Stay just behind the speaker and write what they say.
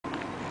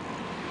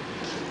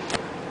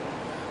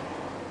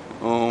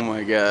Oh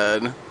my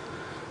god.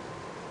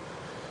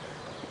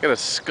 Got a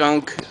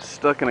skunk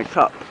stuck in a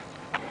cup.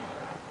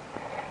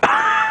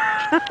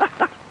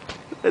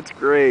 That's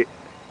great.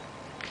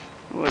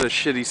 What a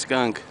shitty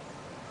skunk.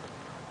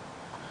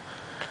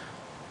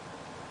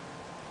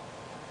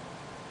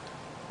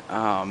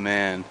 Oh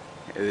man,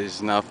 it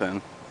is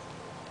nothing.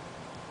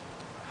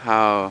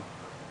 How?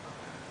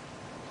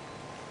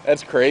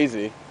 That's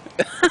crazy.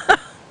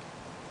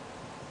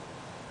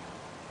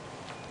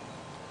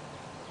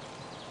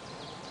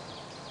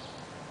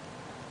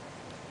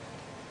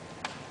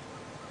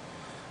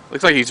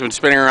 Looks like he's been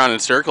spinning around in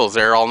circles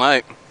there all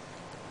night.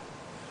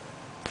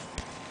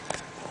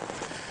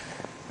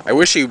 I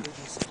wish he...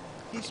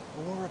 He's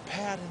more a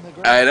pad in the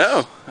grass. I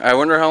know. I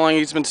wonder how long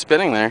he's been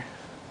spinning there.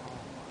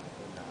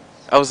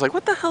 I was like,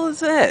 what the hell is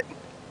that?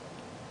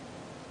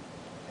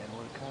 And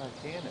what kind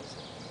of can is it?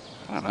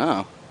 I don't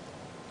know.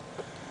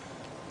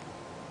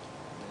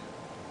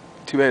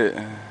 Too bad.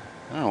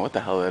 I don't know what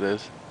the hell that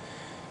is.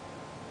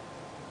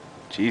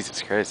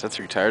 Jesus Christ, that's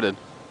retarded.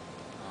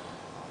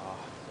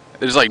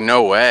 There's like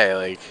no way.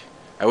 Like,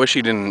 I wish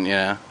he didn't.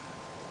 Yeah.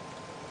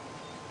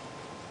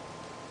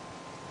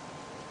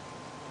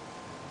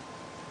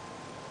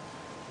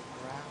 The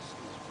grass is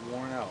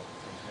worn out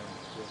from him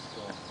just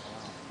going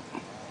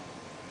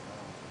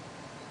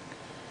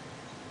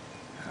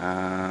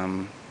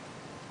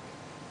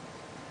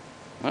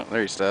Oh,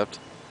 there he stopped.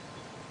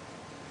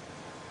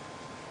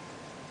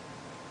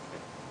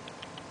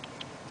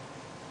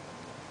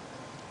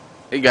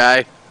 Hey,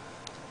 guy.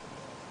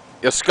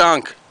 Yo,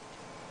 skunk.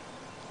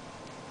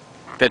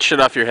 That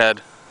shit off your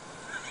head.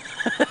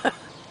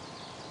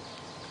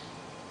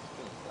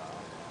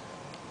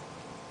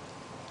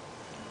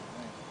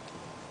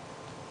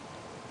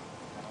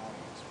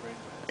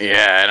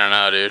 Yeah, I don't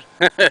know, dude.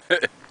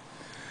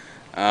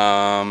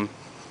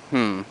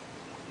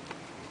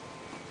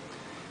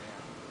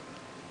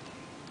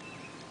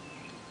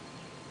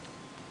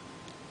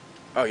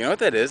 Oh, you know what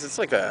that is? It's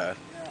like a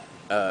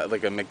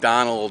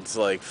McDonald's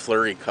like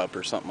flurry cup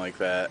or something like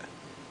that.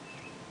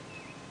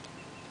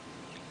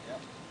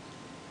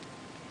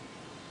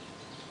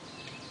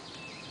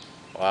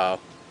 Wow.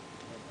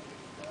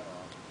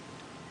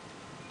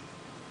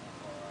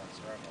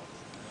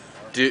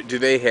 Do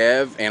they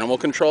have animal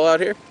control out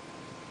here?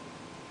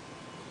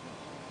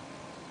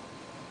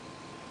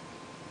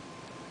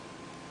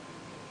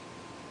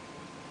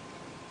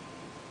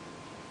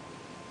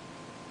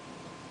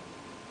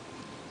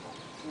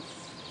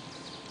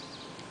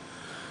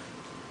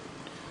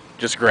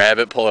 Just grab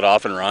it, pull it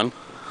off, and run.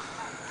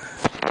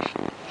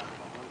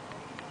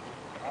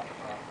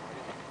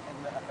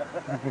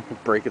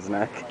 Break his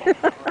neck.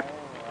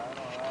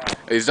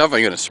 He's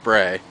definitely gonna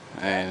spray.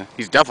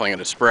 He's definitely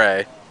gonna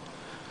spray.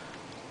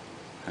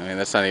 I mean,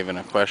 that's not even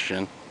a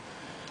question.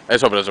 I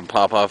just hope it doesn't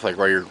pop off like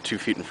while you're 2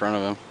 feet in front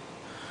of him.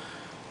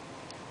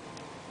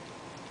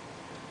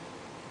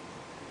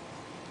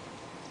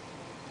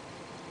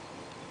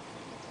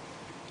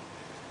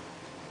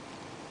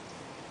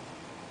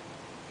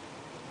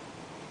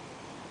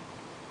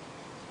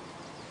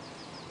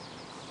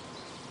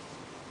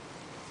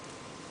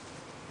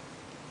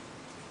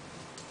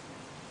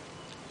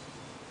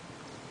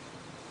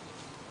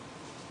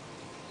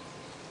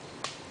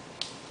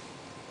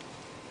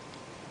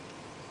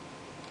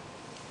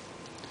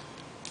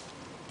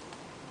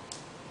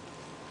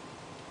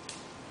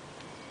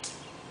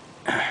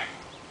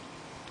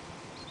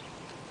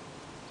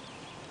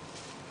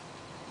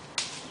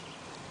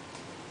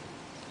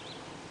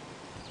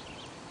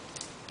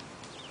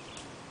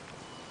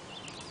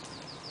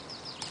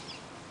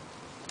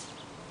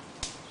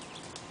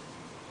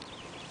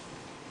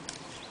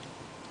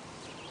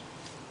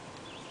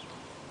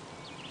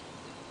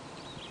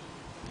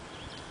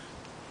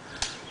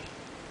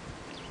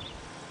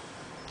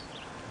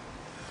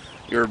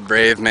 You're a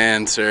brave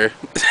man, sir.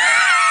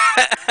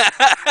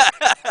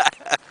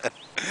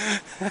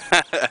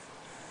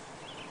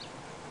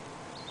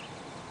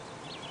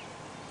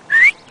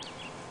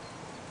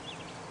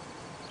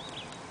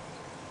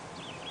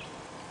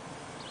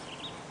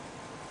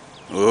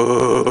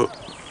 Ooh.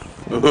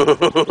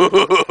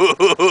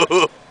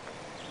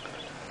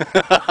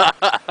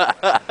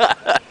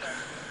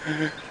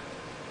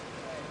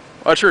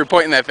 Watch where you're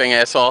pointing that thing,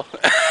 asshole.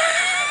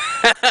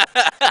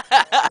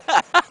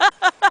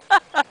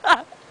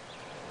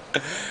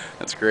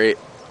 That's great.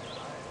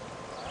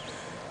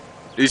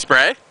 Do you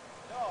spray?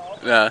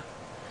 No.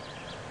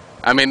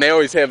 I mean, they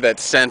always have that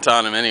scent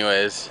on them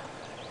anyways.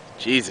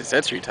 Jesus,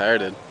 that's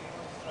retarded.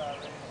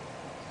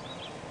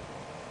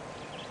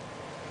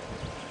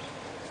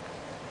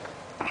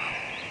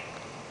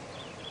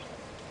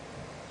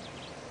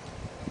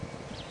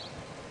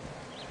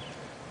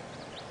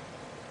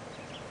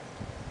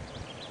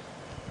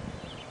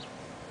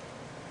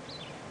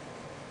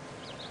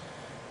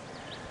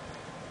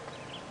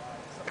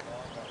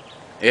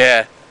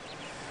 Yeah.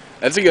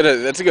 That's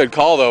a good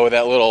call though with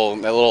that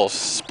little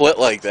split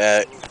like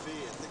that.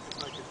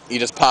 You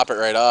just pop it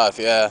right off,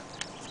 yeah.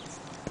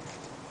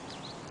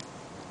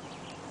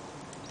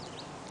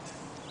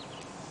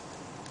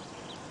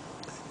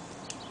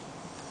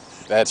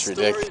 That's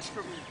ridiculous. Stories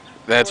from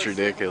That's boys.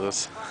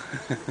 ridiculous.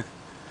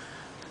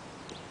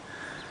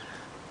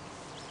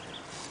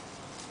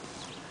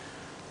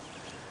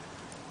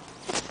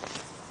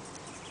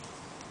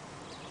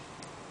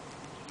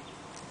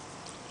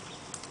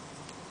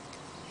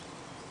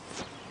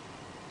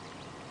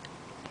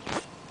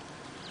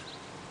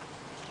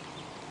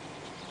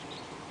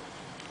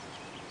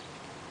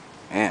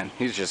 Man,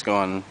 he's just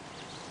going.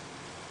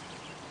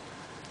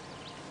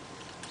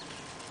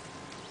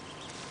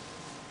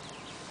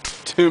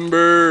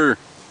 Timber.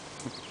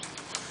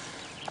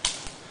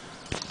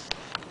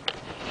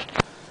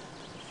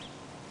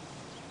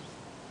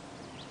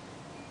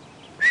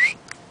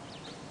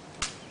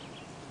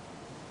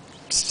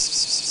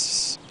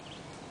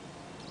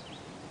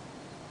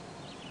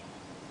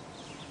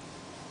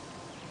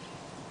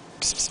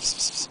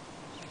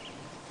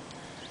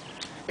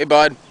 Hey,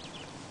 bud.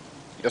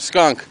 Yo,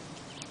 skunk.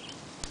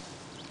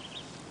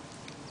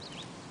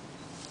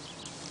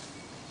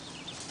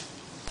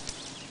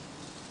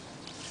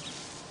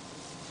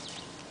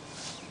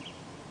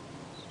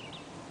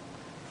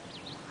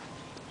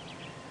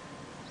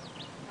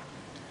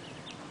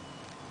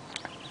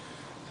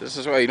 This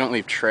is why you don't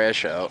leave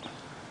trash out.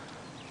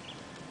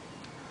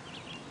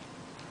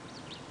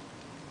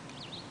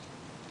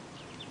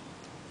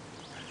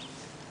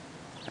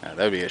 Yeah,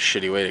 that'd be a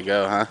shitty way to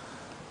go, huh?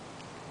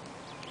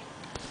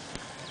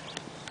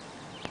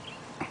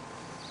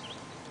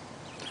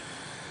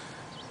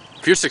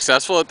 If you're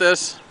successful at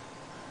this,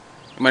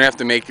 you might have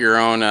to make your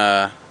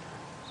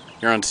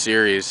own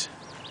series.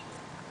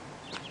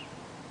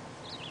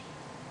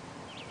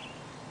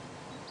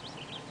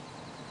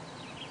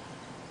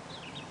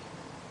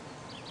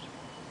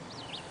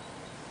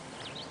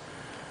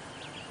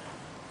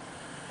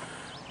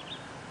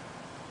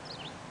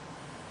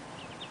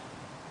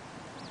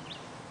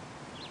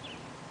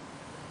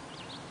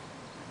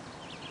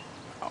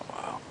 Oh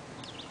wow.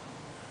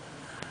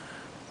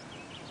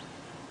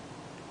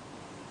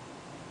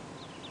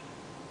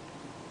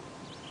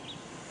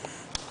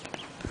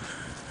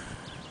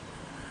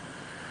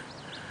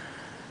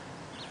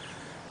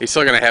 He's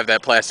still gonna have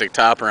that plastic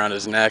top around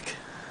his neck.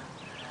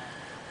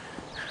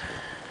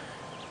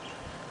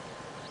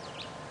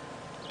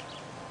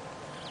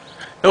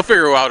 He'll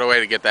figure out a way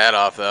to get that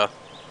off, though.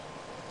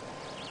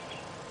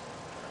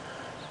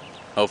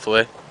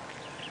 Hopefully.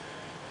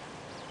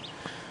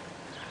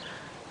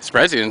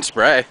 Surprised he didn't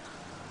spray.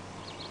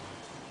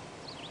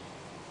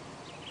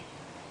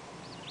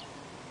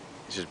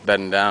 He's just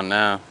bedding down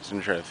now. He's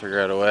gonna try to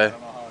figure out a I way.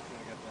 don't know how it's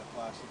gonna get that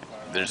plastic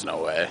part There's off.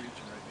 no way. Reaching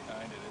right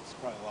behind it. It's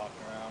probably locked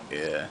around.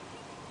 Yeah.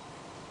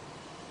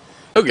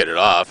 He'll get it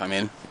off. I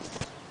mean,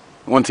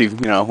 once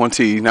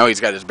now he's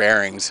got his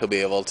bearings, he'll be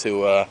able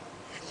to,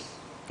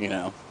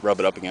 rub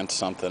it up against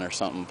something or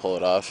something, pull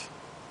it off.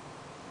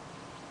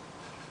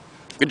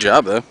 Good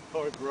job, though.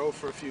 Or grow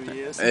for a few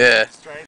years. Yeah. Strength.